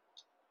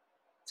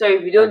 So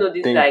if you don't I know,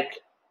 this think like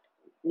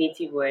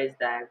native words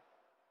that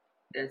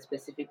are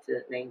specific to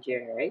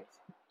Nigeria, right?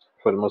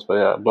 for the most part,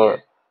 yeah. Yeah.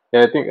 But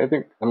yeah,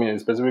 I mean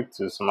it's specific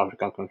to some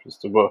African countries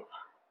too. But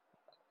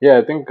yeah,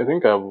 I think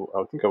I've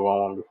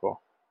worn one before.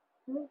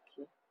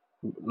 Okay.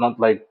 Not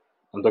like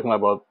I'm talking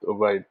about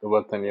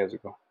over 10 years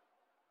ago.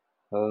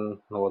 I don't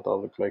know what I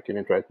look like in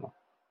it right now.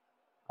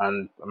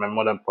 And my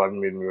mother probably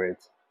made me wear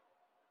it.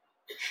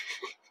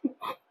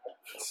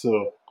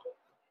 So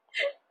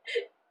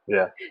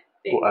yeah,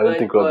 well, Thank I don't God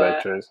think it was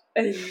by for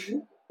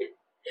choice.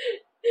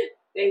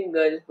 thank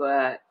God for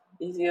her.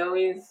 She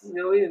always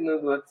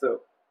knows what's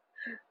up.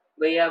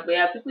 But yeah,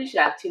 people should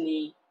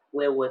actually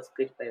wear what's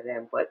good for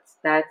them. But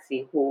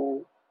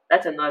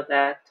that's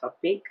another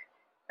topic,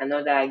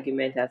 another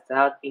argument as to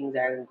how things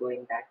aren't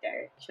going that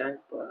direction.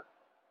 But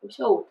I'm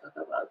sure we'll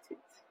talk about it.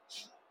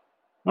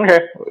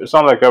 Okay, it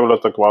sounds like I have a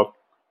lot to talk about.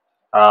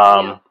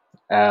 Yeah.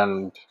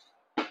 And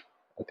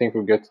I think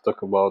we get to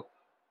talk about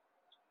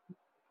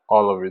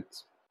all of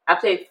it.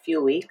 After a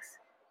few weeks,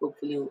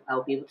 hopefully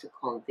I'll be able to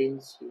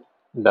convince you.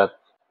 That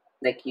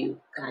Like you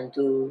can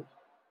do,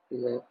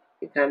 you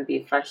can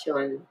be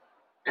fashion.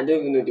 I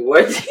don't even know the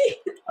word.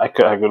 I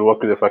could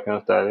work with a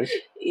fashion stylist.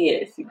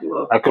 Yes, you can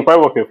work I with could it.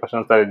 probably work with a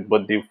fashion stylist,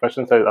 but the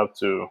fashion stylist have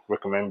to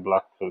recommend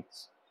black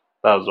clothes.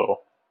 That's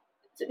all.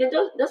 So they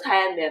just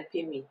hire me and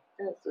pay me.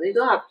 So they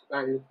don't have to go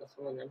and look for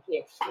someone. I'm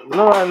here.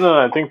 No.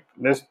 I think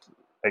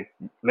like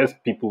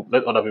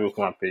let other people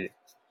come and pay,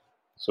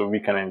 so we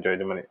can enjoy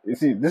the money. You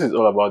see, this is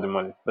all about the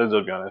money. Let's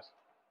just be honest.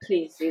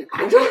 Please, don't,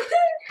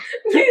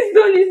 please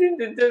don't listen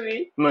to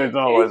Toby. No, it's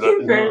not about Thank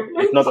that. you very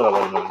It's not much. all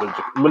about the money. Let's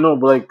joke. But no,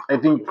 but like I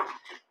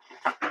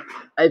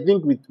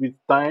think with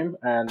time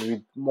and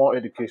with more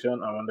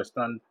education, I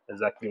understand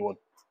exactly what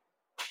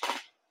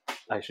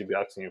I should be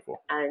asking you for.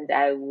 And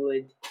I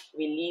would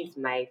release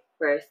my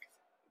first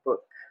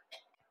book.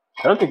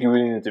 I don't think you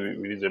really need to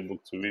release a book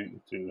to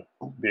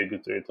be a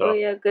good Oh creator.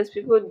 yeah, because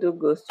people do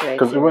Because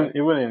ghostwriting.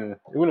 even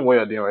in what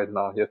you're doing right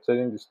now, you're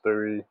telling the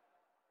story.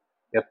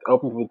 You're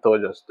helping people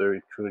tell their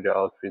story through their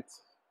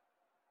outfits.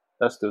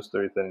 That's still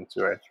storytelling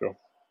too, right? True.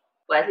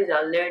 But at least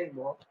I'll learn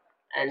more.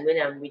 And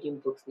when I'm reading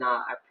books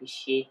now, I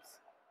appreciate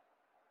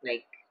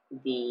like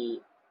the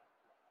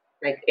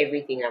like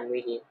everything I'm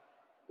reading.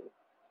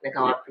 Like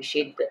I'll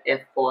appreciate the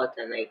effort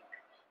and like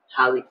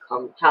how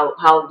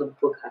the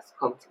book has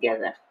come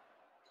together.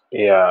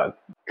 Yeah,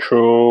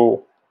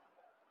 through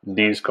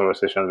these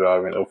conversations we're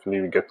having, hopefully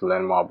we get to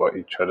learn more about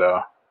each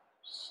other,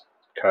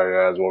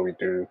 careers, what we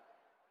do,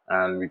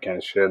 and we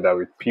can share that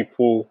with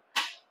people.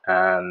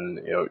 And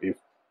if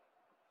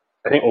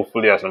I think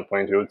hopefully at some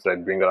point we will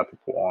like bring other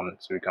people on,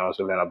 so we can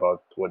also learn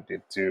about what they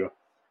do,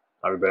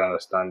 have a better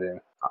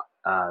understanding,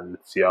 and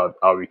see how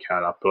we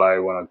can apply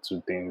one or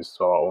two things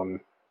to our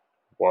own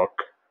work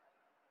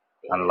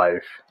and Yeah.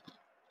 life.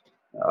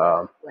 Yeah.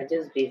 Um, We're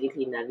just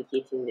basically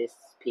navigating these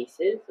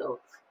spaces of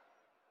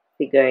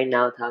figuring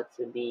out how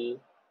to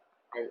be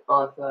an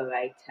author,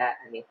 writer,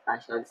 and a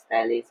fashion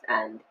stylist,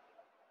 and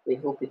we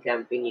hope we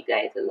can bring you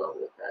guys along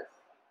with us.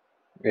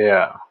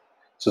 yeah.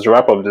 So to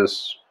wrap up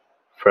this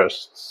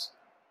first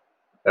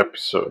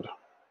episode,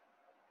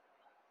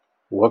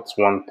 what's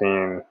one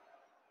thing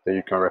that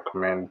you can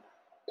recommend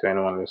to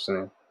anyone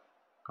listening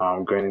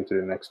going into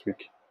the next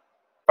week?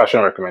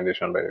 Fashion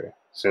recommendation, by the way,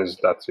 since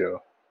that's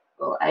So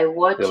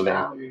your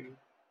lane.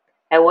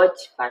 I watch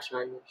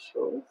fashion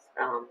shows.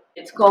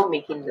 It's called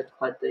Making the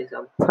Cut. It's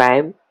on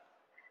Prime.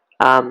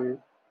 Um,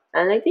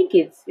 and I think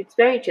it's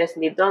very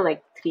interesting. They've done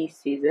like 3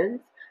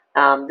 seasons.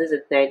 This is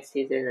the third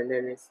season, and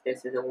then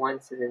there's season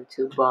one, season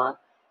two. But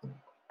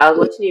I was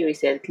watching it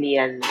recently,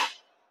 and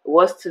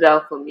what stood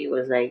out for me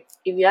was like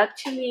if you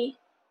actually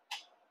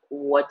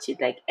watch it,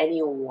 like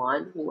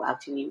anyone who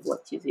actually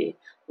watches it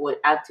would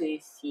actually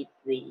see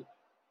the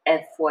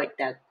effort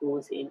that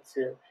goes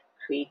into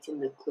creating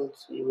the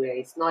clothes we wear.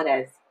 It's not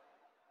as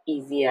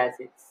easy as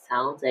it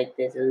sounds. Like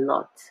there's a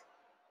lot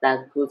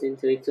that goes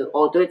into it. So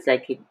although it's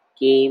like a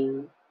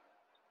game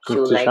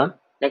show, Competition?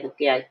 like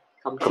okay,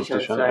 competition.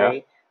 Competition, yeah.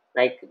 Sorry,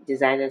 like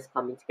designers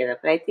coming together.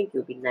 But I think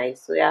it'll be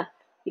nice. So yeah,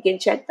 you can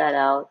check that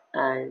out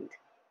and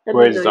let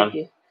Where me is know it if on?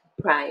 you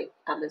Prime,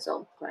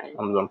 Amazon Prime.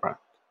 Amazon Prime.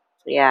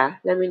 Yeah,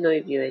 let me know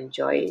if you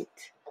enjoy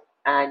it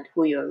and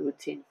who you're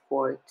rooting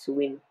for to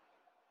win.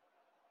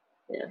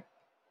 Yeah,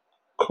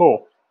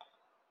 Cool.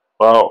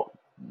 Well,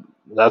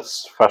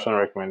 that's fashion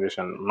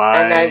recommendation.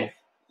 and I've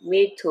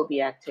made Toby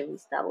actually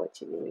start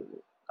watching it with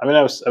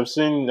me. I've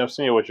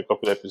seen you watch a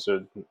couple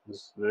episodes.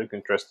 It's very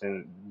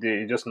interesting.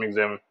 It just makes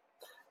them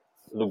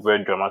look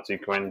very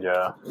dramatic when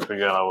they're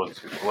figuring out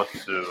what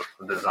to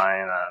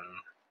design,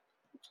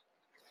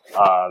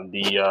 and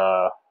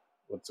the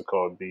what's it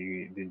called,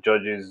 the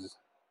judges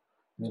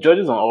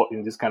on all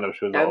in this kind of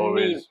shows are I mean,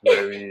 always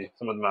very,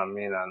 some of them are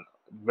mean and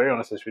very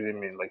unnecessarily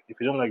mean. Like if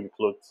you don't like the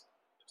clothes,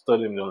 just tell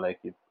them you don't like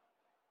it.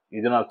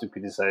 You don't have to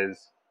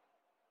criticize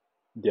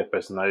their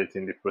personality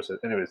in the process.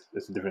 Anyways,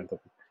 it's a different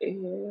topic.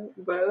 yeah,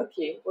 but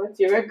okay, what's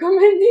your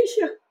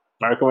recommendation?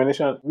 My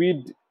recommendation: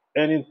 read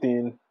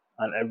anything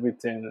and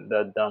everything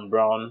that Dan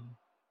Brown,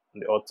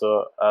 the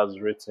author, has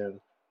written,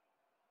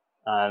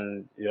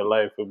 and your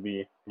life will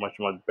be much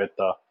much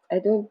better. I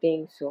don't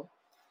think so.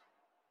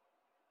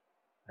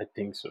 I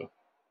think so.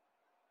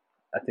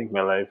 I think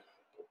my life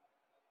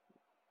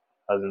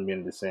hasn't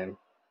been the same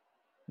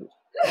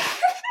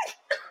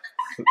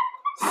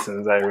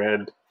since I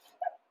read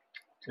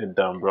a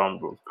Dan Brown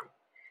book.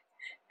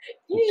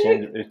 You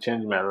should. It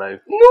changed my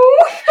life. No,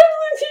 that's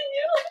what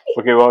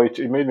you Okay, well, it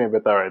made me a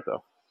better writer.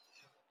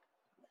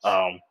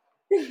 Um,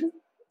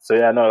 so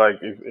yeah, no, like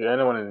if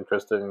anyone is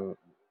interested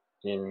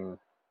in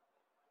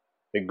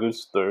a good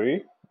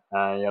story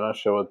and you're not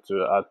sure what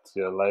to add to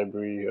your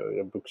library or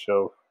your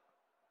bookshelf,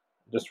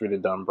 just read a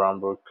Dan Brown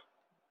book.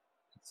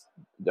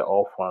 They're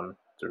all fun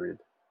to read.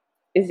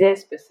 Is there a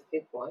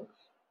specific one?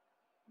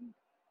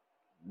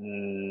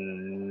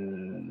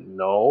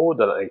 No,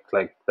 that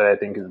that I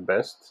think is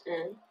best.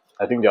 Mm.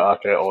 I think they're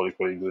actually all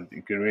equally good.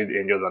 You can read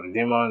Angels and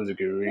Demons. You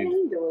can read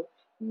Kind of.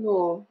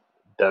 No.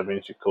 Da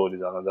Vinci Code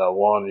is another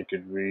one. You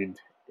could read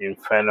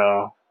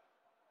Inferno,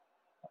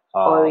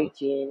 um,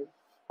 Origin.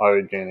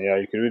 Origin. Yeah,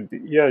 you could read.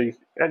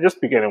 Yeah,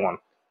 just pick anyone.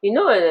 You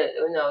know,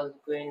 when I was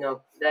growing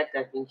up, that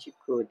Da Vinci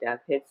Code, I've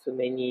heard so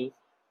many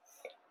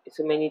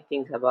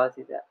things about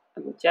it. That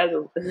I'm a child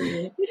of,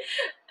 and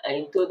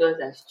he told us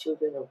as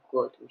children of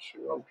God, we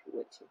should not be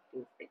watching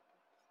things like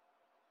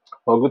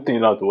Well, good thing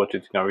you know how to watch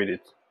it. You can read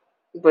it.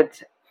 that.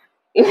 But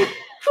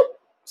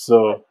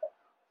So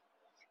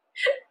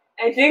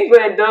I think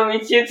we're done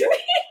with you today.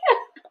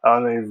 I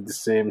don't know if the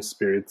same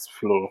spirits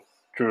flow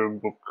through a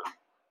book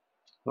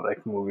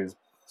like movies.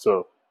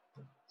 So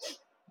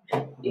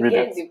You read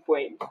get it. the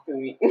point to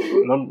me.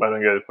 No, I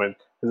don't get the point.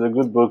 It's a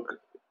good book.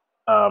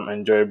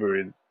 Enjoyable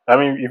read. I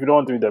mean, if you don't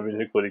want to read Da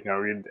Vinci Code, you can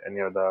read any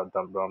other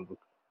Dan Brown book.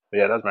 But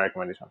yeah, that's my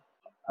recommendation.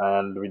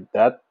 And with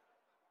that,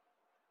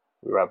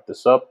 we wrap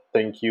this up.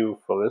 Thank you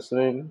for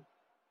listening.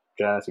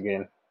 Join us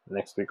again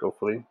next week,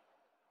 hopefully.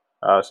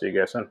 I'll see you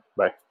guys soon.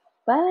 Bye.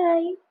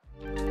 Bye.